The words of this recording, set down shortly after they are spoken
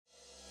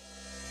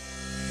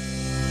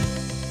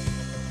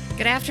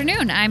Good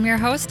afternoon. I'm your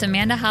host,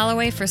 Amanda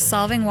Holloway for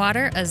Solving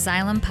Water, a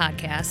Xylem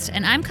podcast,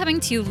 and I'm coming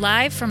to you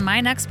live from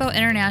MINExpo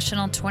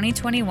International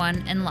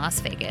 2021 in Las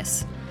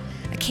Vegas.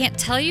 I can't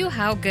tell you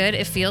how good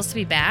it feels to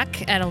be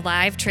back at a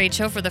live trade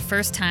show for the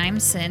first time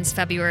since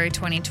February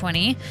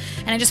 2020.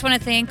 And I just want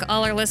to thank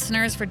all our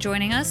listeners for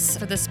joining us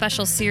for this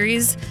special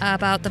series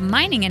about the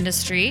mining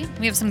industry.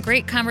 We have some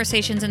great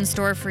conversations in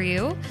store for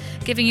you,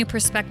 giving you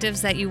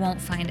perspectives that you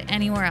won't find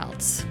anywhere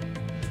else.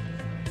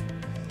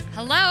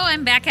 Hello,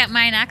 I'm back at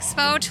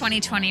MINExpo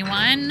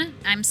 2021.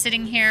 I'm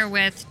sitting here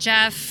with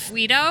Jeff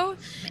Guido,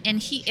 and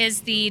he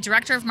is the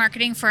Director of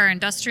Marketing for our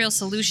Industrial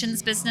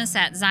Solutions business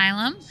at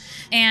Xylem.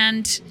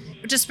 And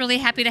we're just really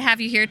happy to have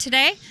you here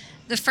today.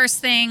 The first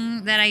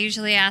thing that I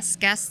usually ask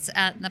guests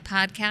at the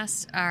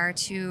podcast are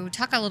to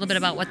talk a little bit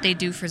about what they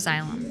do for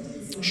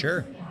Xylem.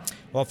 Sure.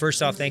 Well,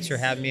 first off, thanks for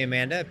having me,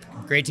 Amanda.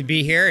 Great to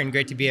be here and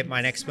great to be at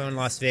MINExpo in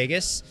Las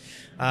Vegas.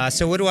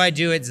 So what do I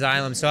do at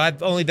Xylem? So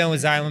I've only been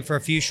with Xylem for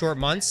a few short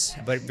months,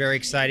 but very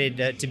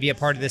excited to be a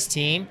part of this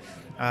team.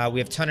 We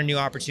have a ton of new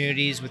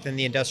opportunities within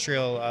the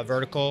industrial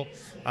vertical,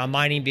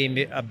 mining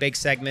being a big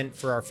segment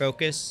for our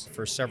focus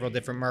for several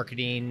different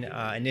marketing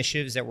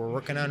initiatives that we're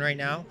working on right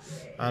now.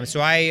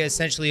 So I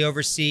essentially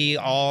oversee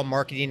all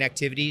marketing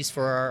activities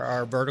for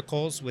our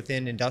verticals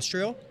within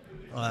industrial.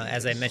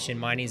 As I mentioned,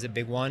 mining is a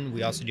big one.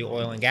 We also do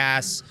oil and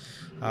gas.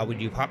 We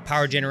do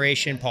power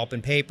generation, pulp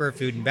and paper,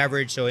 food and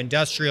beverage. So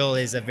industrial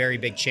is a very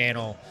big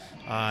channel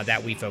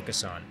that we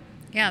focus on.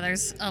 Yeah,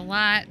 there's a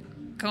lot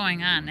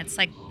going on. It's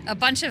like a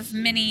bunch of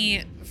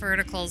mini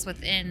verticals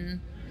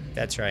within.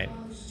 That's right.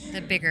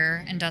 The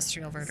bigger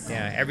industrial vertical.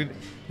 Yeah,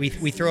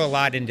 we throw a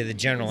lot into the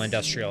general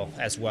industrial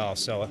as well.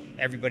 So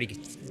everybody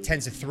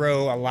tends to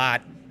throw a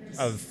lot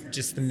of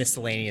just the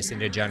miscellaneous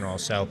into general.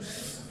 So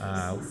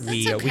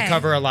we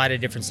cover a lot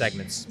of different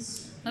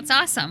segments. That's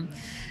awesome.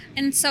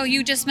 And so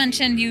you just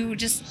mentioned you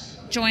just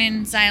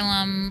joined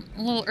Xylem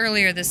a little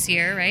earlier this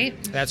year, right?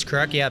 That's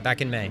correct. Yeah, back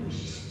in May.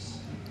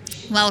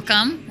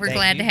 Welcome. We're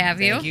glad to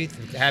have you. Thank you.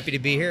 Happy to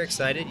be here.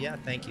 Excited. Yeah,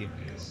 thank you.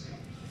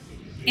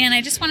 And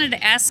I just wanted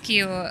to ask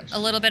you a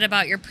little bit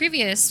about your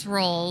previous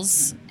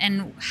roles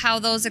and how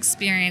those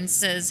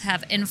experiences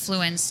have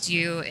influenced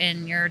you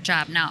in your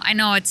job now. I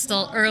know it's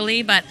still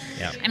early, but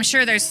I'm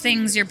sure there's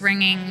things you're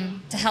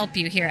bringing to help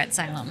you here at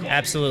Xylem.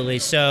 Absolutely.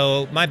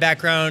 So my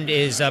background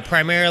is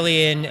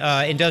primarily in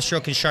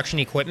industrial construction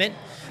equipment,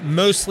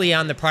 mostly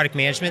on the product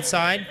management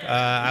side.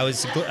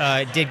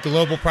 I did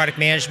global product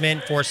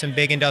management for some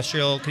big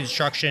industrial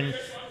construction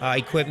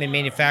equipment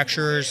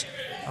manufacturers.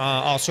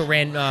 Also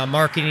ran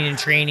marketing and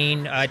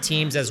training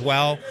teams as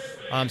well.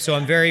 So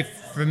I'm very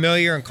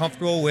familiar and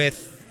comfortable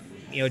with,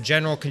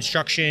 general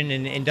construction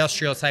and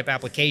industrial type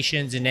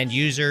applications and end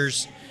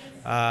users.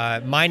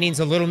 Mining's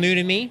a little new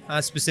to me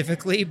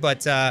specifically,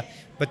 but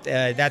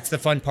that's the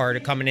fun part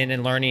of coming in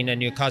and learning a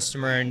new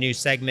customer, a new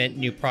segment,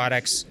 new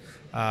products.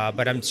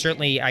 But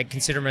I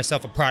consider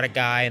myself a product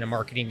guy and a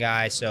marketing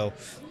guy. So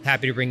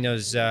happy to bring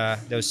those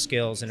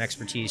skills and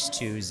expertise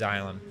to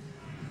Xylem.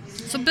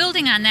 So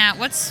building on that,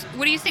 what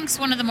do you think is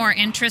one of the more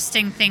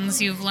interesting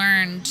things you've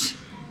learned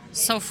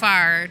so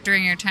far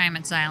during your time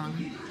at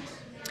Xylem?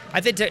 I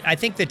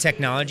think the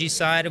technology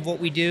side of what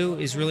we do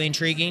is really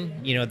intriguing.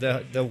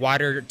 The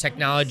water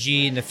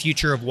technology and the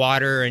future of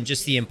water and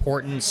just the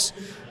importance.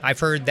 I've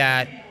heard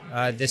that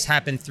this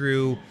happened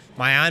through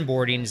my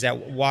onboarding, is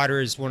that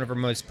water is one of our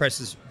most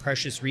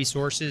precious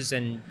resources,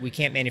 and we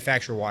can't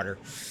manufacture water.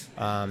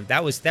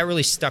 That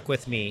really stuck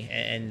with me,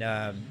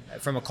 and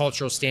from a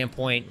cultural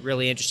standpoint,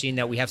 really interesting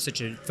that we have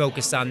such a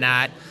focus on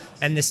that,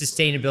 and the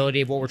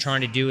sustainability of what we're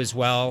trying to do as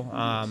well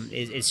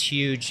is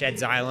huge at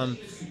Xylem.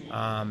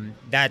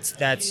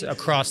 That's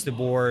across the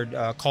board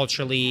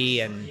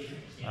culturally, and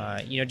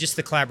just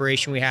the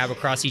collaboration we have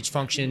across each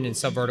function and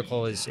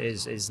sub-vertical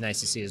is nice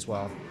to see as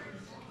well.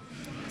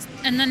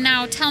 And then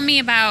now tell me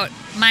about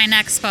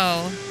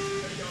MINExpo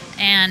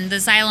and the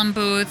Xylem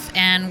booth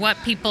and what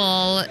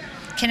people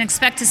can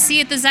expect to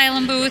see at the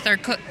Xylem booth or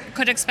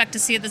could expect to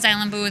see at the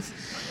Xylem booth.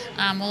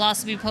 We'll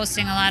also be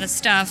posting a lot of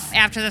stuff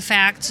after the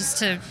fact just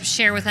to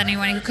share with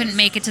anyone who couldn't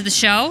make it to the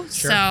show.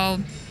 Sure. So,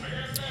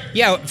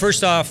 yeah,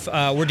 first off,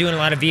 we're doing a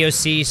lot of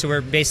VOC, so we're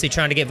basically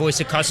trying to get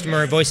voice of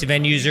customer, voice of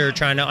end user,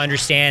 trying to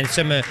understand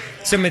some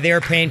of their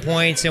pain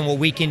points and what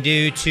we can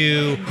do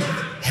to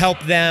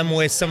help them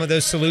with some of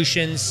those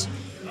solutions.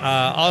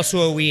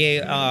 Also, we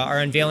are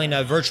unveiling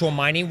a virtual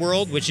mining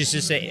world, which is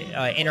just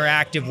an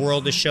interactive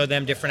world to show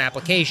them different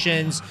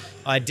applications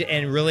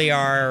and really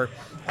our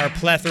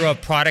plethora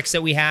of products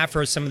that we have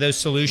for some of those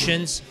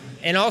solutions.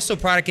 And also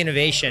product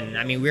innovation.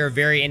 I mean, we're a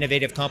very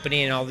innovative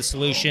company in all the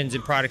solutions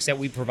and products that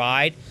we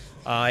provide.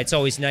 It's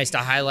always nice to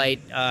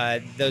highlight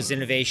those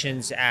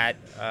innovations at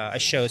a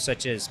show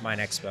such as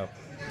MINExpo.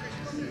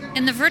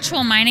 In the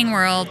virtual mining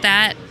world,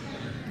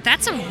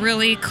 that's a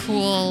really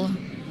cool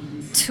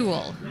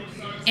tool.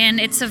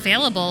 And it's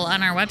available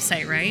on our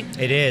website, right?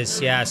 It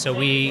is, yeah. So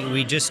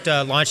we just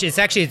launched. It's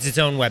its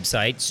own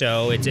website,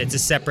 so it's a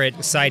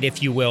separate site,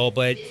 if you will.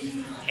 But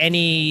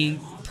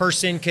any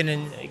person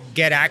can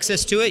get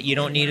access to it. You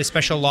don't need a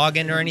special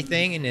login or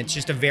anything, and it's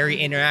just a very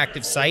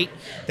interactive site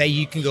that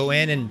you can go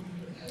in. And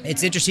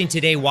it's interesting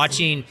today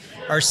watching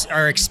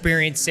our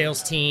experienced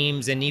sales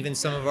teams and even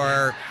some of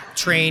our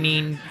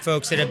training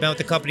folks that have been with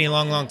the company a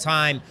long, long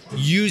time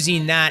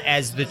using that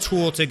as the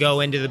tool to go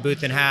into the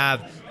booth and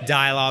have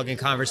dialogue and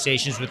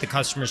conversations with the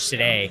customers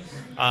today.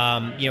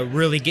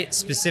 Really get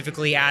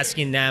specifically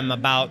asking them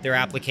about their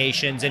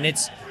applications, and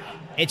it's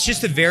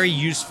just a very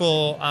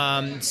useful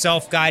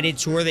self-guided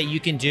tour that you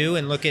can do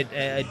and look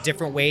at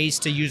different ways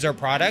to use our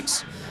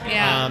products.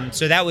 Yeah.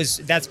 So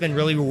that's been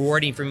really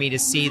rewarding for me to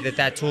see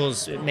that tool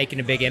is making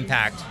a big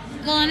impact.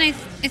 Well, and I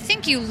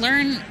think you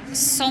learn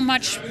so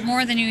much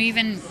more than you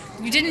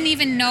didn't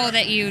even know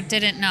that you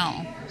didn't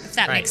know, if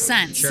that makes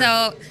sense. Sure.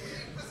 So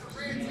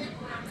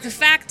the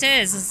fact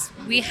is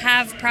we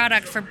have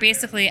product for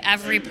basically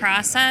every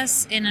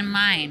process in a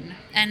mine.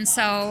 And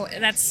so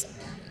that's,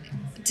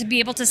 to be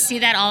able to see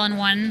that all in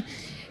one,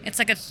 it's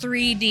like a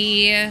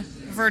 3D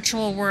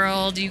virtual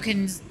world. You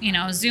can,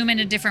 zoom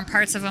into different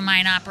parts of a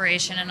mine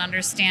operation and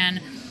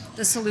understand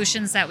the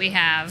solutions that we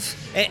have.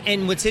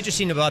 And what's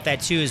interesting about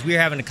that too is we were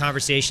having a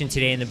conversation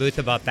today in the booth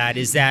about that,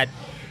 is that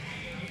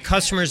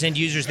customers and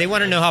users, they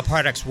want to know how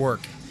products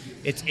work.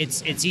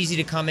 It's easy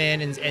to come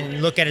in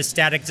and look at a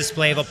static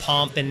display of a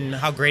pump and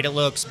how great it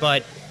looks,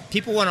 but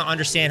people want to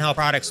understand how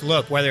products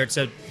look, whether it's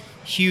a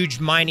huge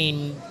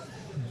mining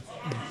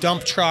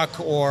dump truck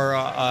or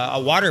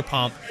a water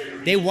pump.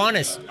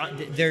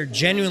 They're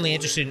genuinely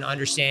interested in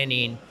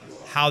understanding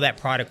how that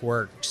product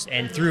works,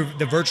 and through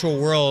the virtual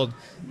world,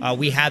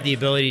 we have the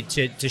ability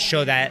to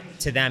show that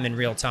to them in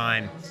real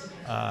time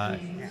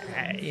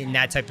in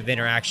that type of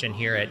interaction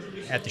here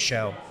at the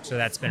show. So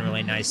that's been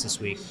really nice this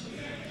week.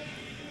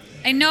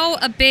 I know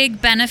a big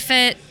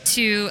benefit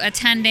to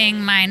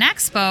attending Mine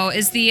Expo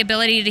is the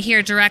ability to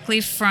hear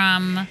directly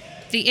from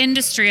the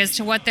industry as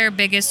to what their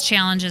biggest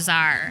challenges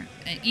are.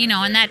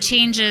 And that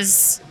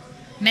changes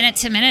minute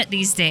to minute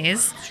these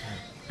days.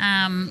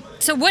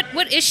 So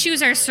what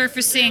issues are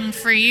surfacing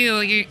for you?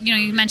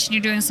 You mentioned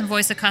you're doing some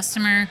voice of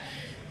customer.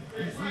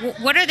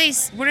 What are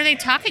they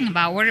talking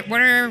about?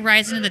 What are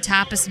rising to the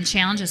top as some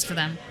challenges for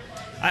them?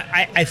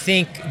 I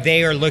think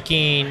they are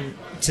looking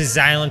to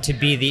Xylem to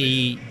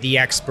be the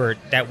expert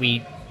that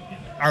we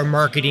are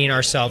marketing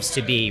ourselves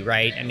to be,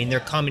 right? I mean,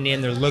 they're coming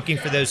in, they're looking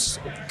for those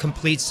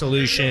complete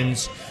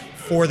solutions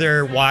for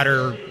their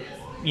water,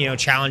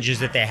 challenges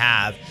that they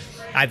have.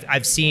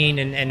 I've seen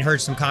and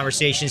heard some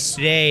conversations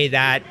today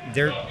that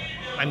they're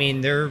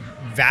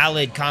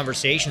valid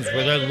conversations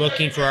where they're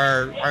looking for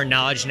our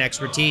knowledge and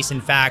expertise.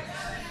 In fact,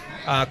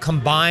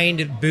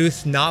 combined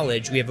booth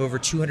knowledge, we have over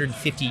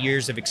 250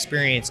 years of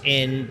experience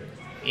in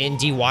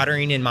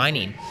dewatering and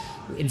mining.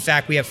 In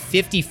fact, we have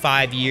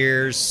 55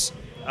 years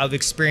of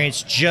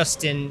experience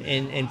just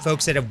in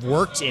folks that have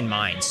worked in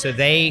mines. So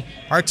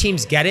our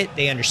teams get it,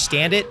 they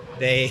understand it,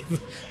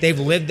 they've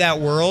lived that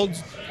world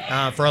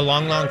for a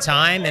long, long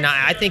time, and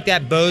I think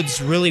that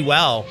bodes really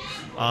well.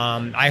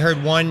 I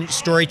heard one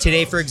story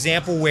today, for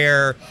example,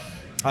 where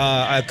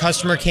a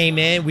customer came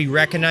in, we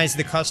recognized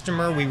the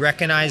customer, we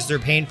recognized their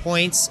pain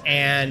points,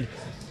 and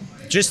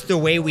just the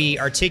way we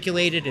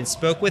articulated and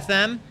spoke with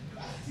them,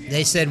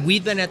 they said,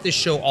 we've been at this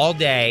show all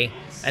day,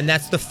 and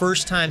that's the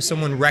first time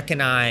someone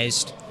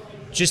recognized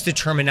just the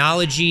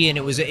terminology, and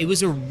it was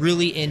a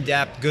really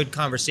in-depth, good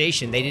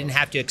conversation. They didn't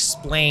have to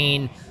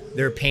explain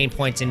their pain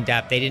points in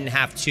depth. They didn't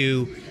have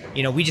to,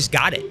 we just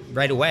got it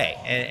right away.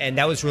 And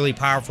that was really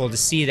powerful to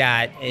see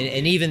that,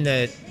 and even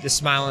the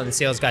smile on the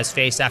sales guy's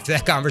face after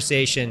that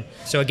conversation.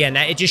 So again,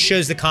 it just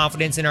shows the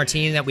confidence in our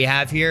team that we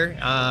have here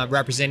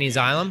representing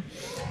Xylem,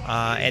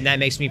 and that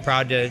makes me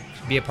proud to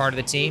be a part of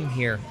the team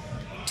here.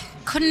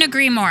 Couldn't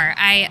agree more.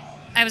 I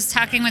was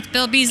talking with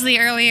Bill Beasley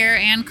earlier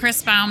and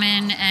Chris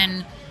Bauman,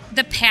 and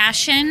the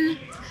passion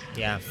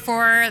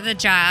for the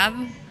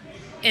job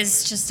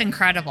is just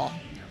incredible.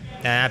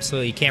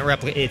 Absolutely. You can't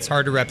replicate. It's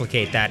hard to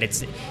replicate that.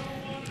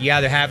 You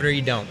either have it or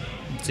you don't.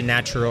 It's a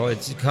natural.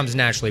 It comes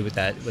naturally with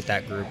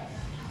that group.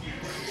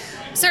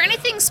 Is there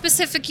anything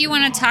specific you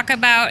want to talk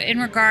about in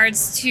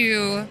regards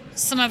to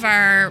some of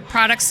our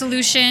product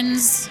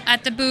solutions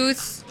at the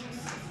booth?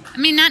 I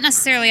mean, not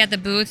necessarily at the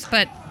booth,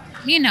 but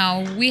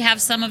we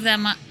have some of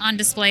them on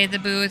display at the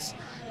booth.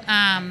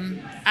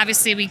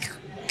 Obviously, we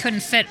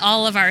couldn't fit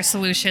all of our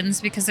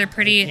solutions because they're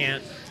pretty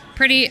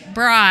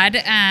broad.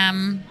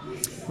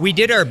 We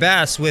did our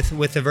best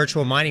with the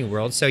virtual mining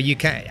world, so you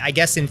can, I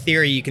guess in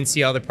theory, you can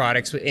see all the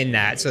products in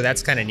that, so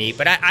that's kind of neat.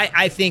 But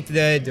I think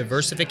the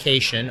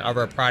diversification of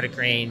our product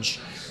range,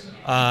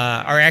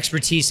 our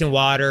expertise in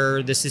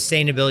water, the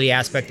sustainability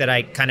aspect that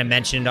I kind of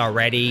mentioned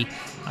already,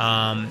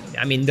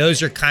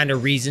 those are kind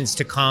of reasons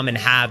to come and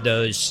have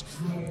those,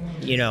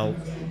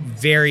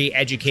 very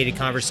educated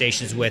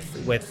conversations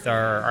with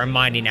our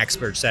mining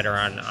experts that are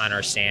on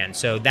our stand.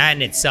 So that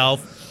in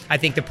itself, I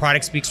think the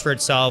product speaks for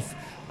itself.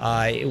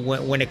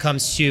 When it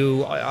comes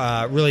to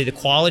really the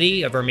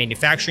quality of our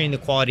manufacturing, the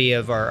quality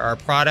of our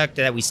product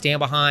that we stand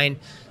behind,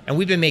 And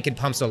we've been making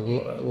pumps a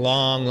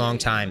long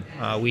time.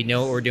 We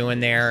know what we're doing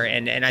there,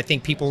 and I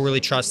think people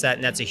really trust that,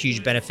 and that's a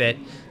huge benefit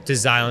to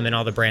Xylem and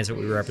all the brands that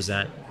we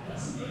represent.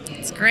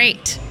 It's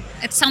great.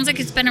 It sounds like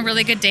it's been a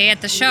really good day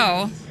at the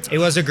show. It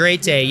was a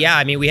great day. Yeah,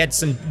 I mean, we had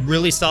some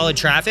really solid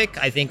traffic.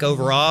 I think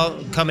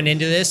overall, coming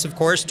into this, of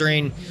course,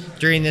 during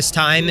this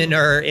time in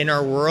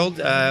our world,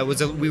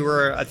 we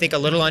were, I think, a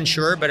little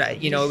unsure, but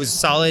it was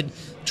solid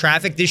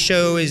traffic. This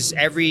show is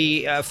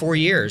every 4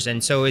 years,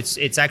 and so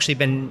it's actually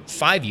been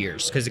 5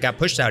 years because it got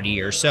pushed out a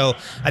year. So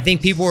I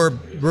think people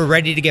were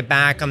ready to get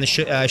back on the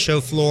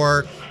show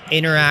floor,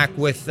 interact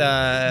with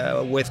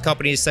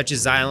companies such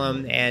as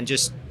Xylem, and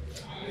just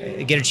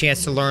get a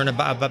chance to learn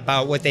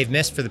about what they've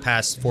missed for the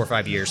past 4 or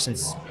 5 years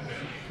since.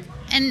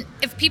 And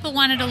if people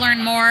wanted to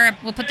learn more,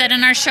 we'll put that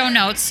in our show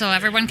notes so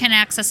everyone can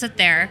access it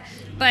there.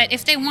 But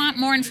if they want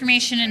more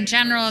information in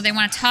general, they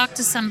want to talk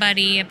to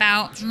somebody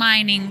about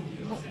mining,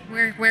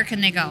 where can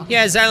they go?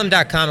 Yeah,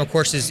 Xylem.com, of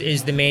course,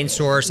 is the main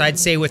source. I'd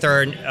say with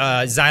our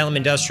Xylem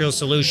Industrial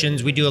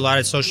Solutions, we do a lot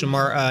of social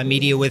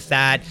media with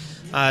that,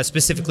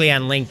 specifically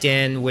on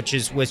LinkedIn, which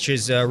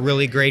is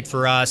really great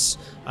for us.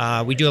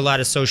 We do a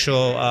lot of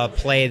social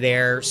play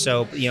there,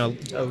 so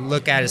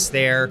look at us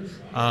there.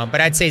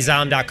 But I'd say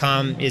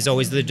Xylem.com is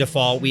always the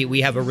default.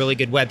 We have a really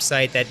good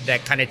website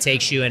that kind of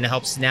takes you and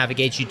helps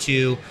navigate you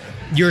to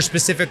your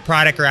specific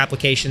product or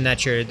application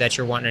that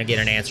you're wanting to get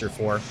an answer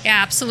for.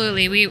 Yeah,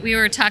 absolutely. We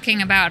were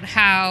talking about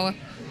how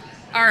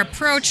our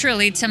approach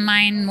really to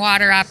mine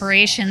water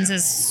operations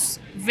is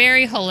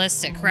very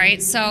holistic,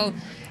 right? So,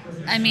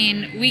 I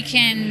mean, we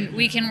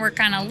can work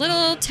on a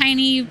little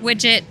tiny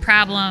widget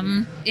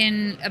problem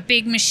in a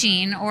big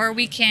machine, or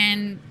we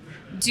can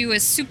do a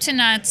soup to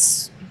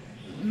nuts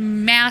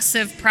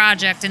massive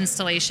project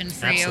installation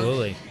for you.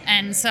 Absolutely.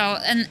 And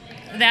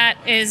that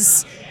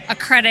is a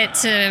credit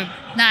to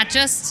not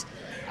just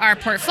our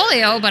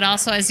portfolio, but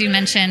also, as you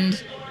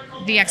mentioned,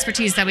 the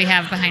expertise that we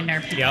have behind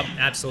our people. Yep,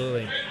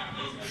 absolutely.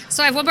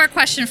 So I have one more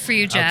question for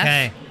you, Jeff.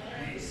 Okay.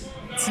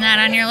 It's not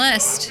on your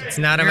list. It's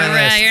not on my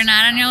list. You're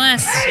not on your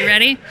list. You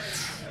ready?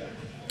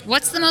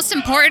 What's the most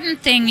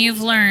important thing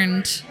you've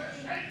learned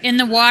in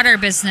the water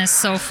business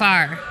so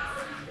far?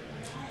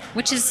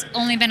 Which has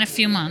only been a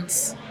few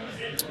months.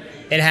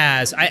 It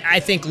has. I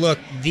think, look,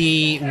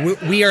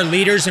 we are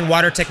leaders in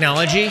water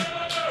technology.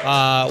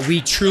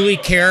 We truly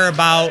care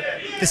about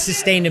the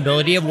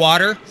sustainability of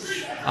water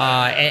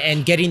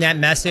and getting that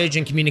message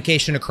and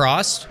communication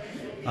across.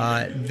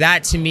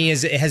 That to me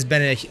has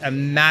been a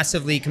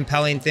massively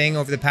compelling thing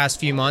over the past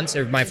few months,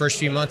 or my first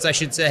few months, I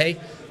should say.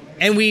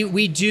 And we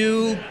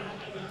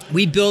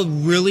build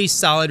really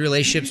solid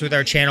relationships with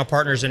our channel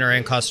partners and our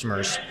end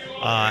customers.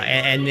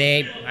 And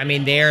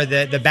they are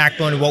the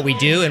backbone of what we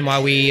do and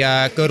why we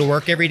go to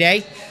work every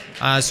day.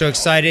 So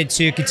excited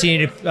to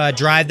continue to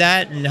drive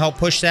that and help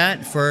push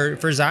that for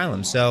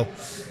Xylem. So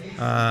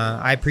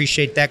I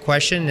appreciate that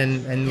question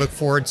and look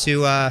forward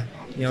to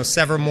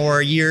several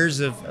more years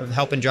of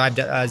helping drive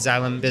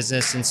Xylem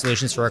business and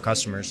solutions for our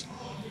customers.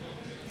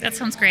 That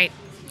sounds great.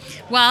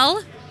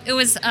 Well, it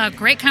was a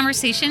great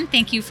conversation.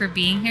 Thank you for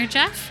being here,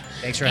 Jeff.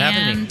 Thanks for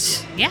having me.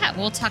 And yeah,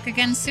 we'll talk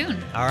again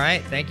soon. All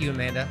right. Thank you,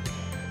 Amanda.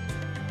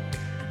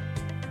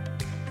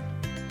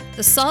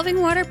 The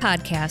Solving Water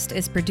podcast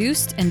is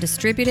produced and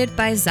distributed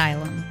by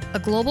Xylem, a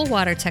global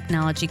water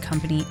technology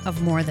company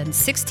of more than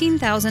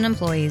 16,000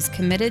 employees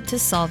committed to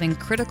solving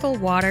critical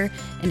water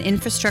and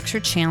infrastructure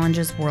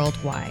challenges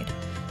worldwide.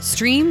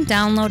 Stream,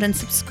 download, and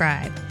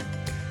subscribe